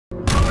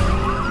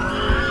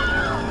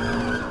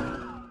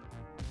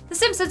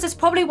Simpsons is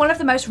probably one of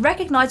the most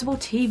recognisable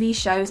TV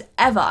shows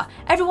ever.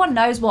 Everyone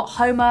knows what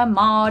Homer,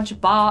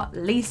 Marge, Bart,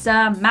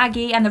 Lisa,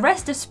 Maggie and the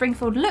rest of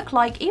Springfield look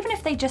like, even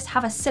if they just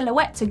have a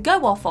silhouette to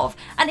go off of,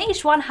 and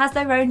each one has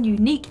their own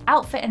unique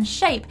outfit and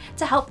shape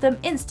to help them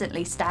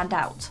instantly stand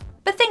out.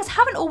 But things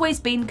haven't always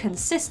been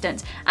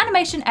consistent.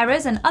 Animation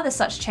errors and other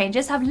such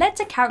changes have led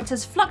to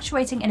characters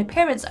fluctuating in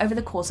appearance over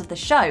the course of the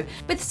show,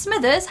 with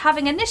Smithers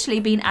having initially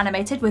been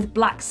animated with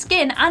black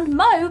skin and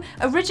Moe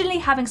originally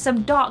having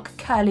some dark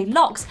curly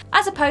locks,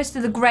 as opposed to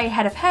the grey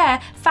head of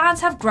hair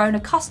fans have grown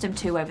accustomed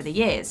to over the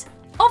years.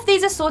 Of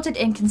these assorted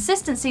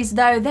inconsistencies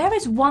though, there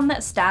is one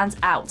that stands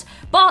out: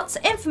 Bart's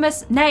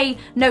infamous, nay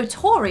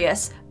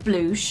notorious,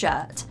 blue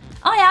shirt.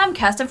 I am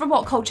Kirsten from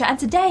What Culture, and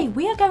today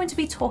we are going to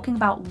be talking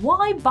about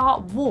why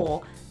Bart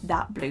wore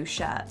that blue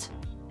shirt.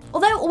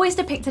 Although always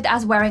depicted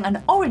as wearing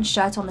an orange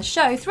shirt on the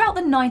show, throughout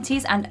the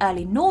 90s and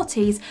early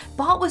noughties,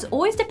 Bart was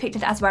always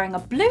depicted as wearing a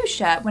blue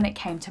shirt when it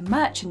came to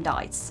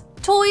merchandise.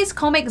 Toys,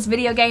 comics,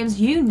 video games,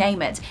 you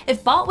name it.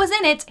 If Bart was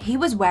in it, he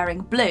was wearing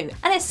blue,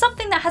 and it's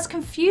something that has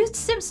confused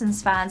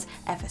Simpsons fans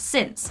ever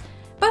since.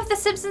 Both The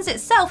Simpsons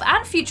itself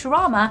and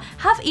Futurama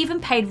have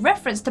even paid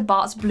reference to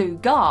Bart's blue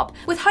garb,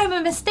 with Homer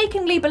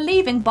mistakenly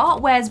believing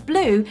Bart wears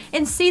blue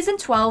in season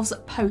 12's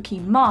Pokey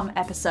Mum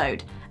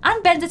episode,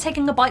 and Bender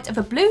taking a bite of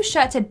a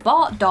blue-shirted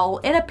Bart doll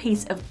in a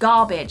piece of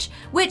garbage,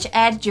 which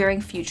aired during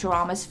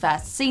Futurama's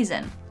first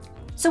season.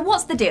 So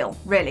what's the deal,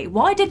 really?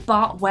 Why did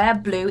Bart wear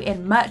blue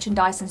in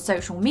merchandise and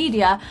social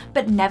media,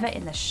 but never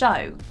in the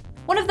show?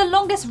 One of the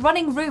longest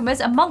running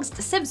rumours amongst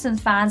Simpsons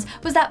fans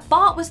was that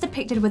Bart was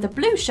depicted with a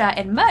blue shirt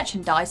in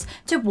merchandise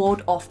to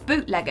ward off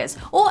bootleggers,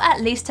 or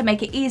at least to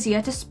make it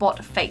easier to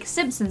spot fake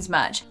Simpsons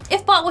merch.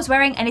 If Bart was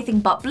wearing anything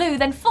but blue,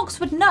 then Fox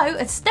would know,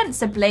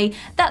 ostensibly,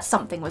 that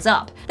something was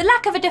up. The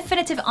lack of a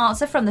definitive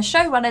answer from the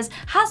showrunners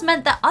has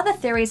meant that other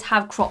theories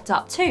have cropped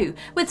up too,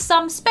 with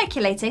some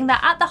speculating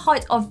that at the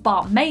height of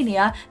Bart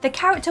mania, the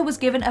character was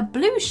given a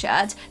blue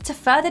shirt to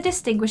further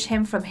distinguish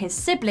him from his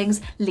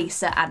siblings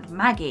Lisa and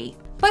Maggie.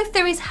 Both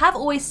theories have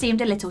always seemed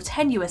a little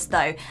tenuous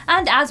though,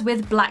 and as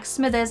with Black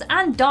Smithers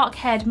and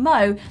dark-haired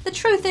Moe, the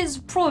truth is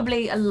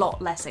probably a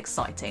lot less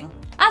exciting.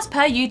 As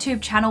per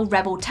YouTube channel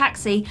Rebel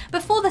Taxi,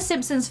 before The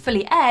Simpsons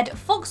fully aired,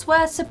 Fox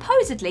were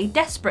supposedly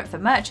desperate for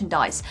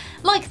merchandise.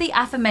 Like the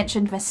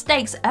aforementioned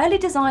mistakes, early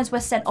designs were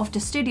sent off to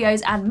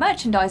studios and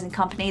merchandising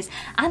companies,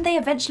 and they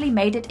eventually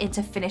made it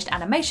into finished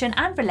animation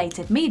and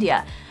related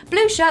media.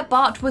 Blue Shirt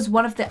Bart was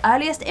one of the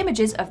earliest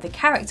images of the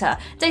character,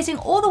 dating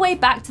all the way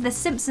back to The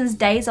Simpsons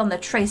days on the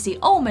Tracy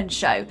Ullman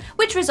Show,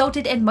 which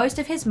resulted in most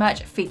of his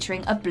merch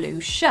featuring a blue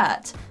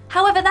shirt.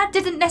 However, that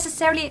didn't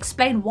necessarily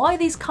explain why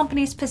these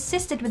companies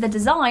persisted with the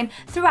design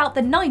throughout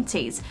the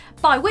 90s,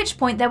 by which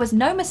point there was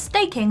no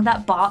mistaking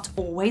that Bart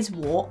always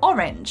wore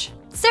orange.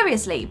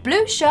 Seriously,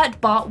 blue shirt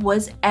Bart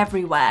was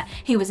everywhere.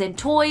 He was in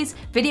toys,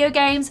 video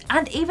games,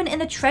 and even in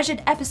the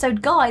treasured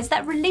episode guides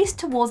that released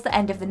towards the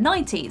end of the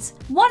 90s.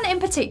 One in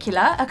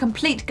particular, A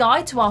Complete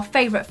Guide to Our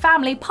Favourite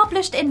Family,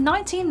 published in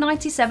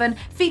 1997,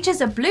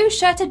 features a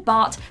blue-shirted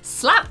Bart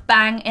slap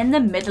bang in the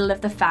middle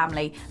of the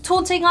family,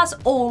 taunting us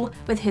all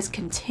with his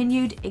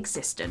continued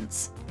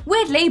existence.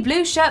 Weirdly,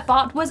 Blue Shirt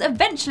Bart was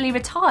eventually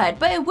retired,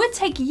 but it would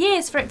take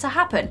years for it to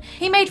happen.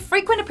 He made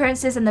frequent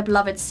appearances in the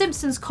beloved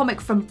Simpsons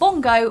comic from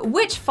Bongo,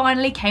 which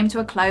finally came to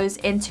a close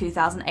in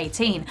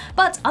 2018.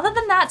 But other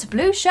than that,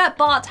 Blue Shirt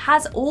Bart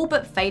has all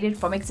but faded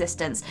from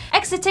existence,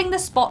 exiting the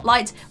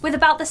spotlight with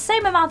about the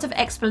same amount of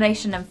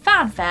explanation and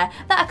fanfare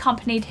that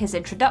accompanied his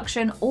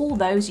introduction all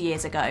those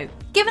years ago.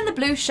 Given the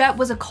blue shirt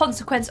was a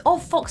consequence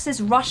of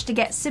Fox's rush to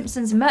get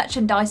Simpsons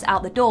merchandise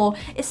out the door,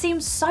 it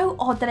seems so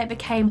odd that it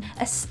became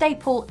a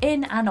staple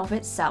in and of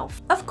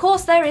itself. Of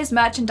course, there is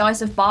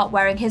merchandise of Bart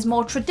wearing his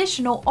more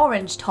traditional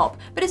orange top,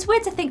 but it's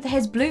weird to think that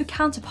his blue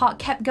counterpart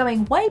kept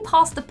going way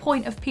past the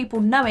point of people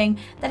knowing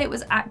that it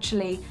was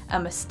actually a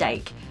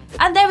mistake.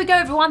 And there we go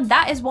everyone,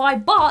 that is why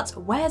Bart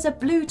wears a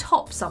blue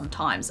top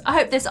sometimes. I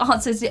hope this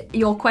answers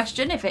your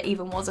question, if it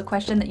even was a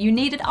question that you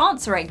needed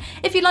answering.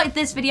 If you liked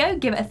this video,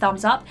 give it a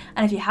thumbs up,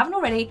 and if you haven't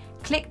already,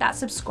 click that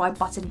subscribe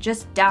button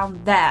just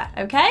down there,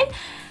 okay?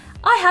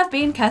 I have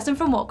been Kirsten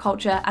from What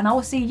Culture, and I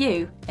will see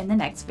you in the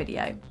next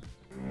video.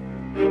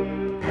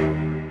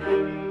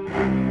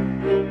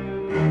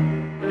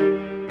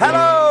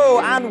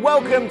 Hello and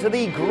welcome to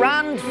the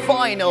grand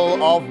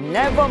final of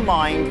Never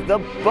Mind the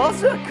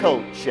Butter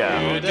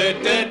Culture.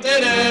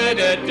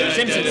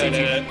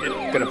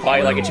 Simpsons, gonna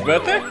play like it's your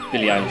birthday?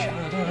 Billie Eilish.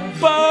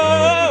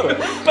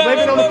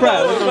 Maybe not the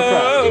prayer,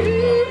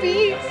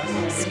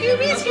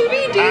 Scooby,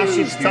 Scooby-Doo. Ash,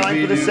 it's time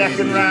for the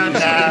second round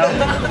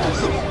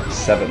now.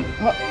 7.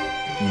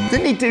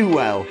 Didn't he do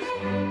well?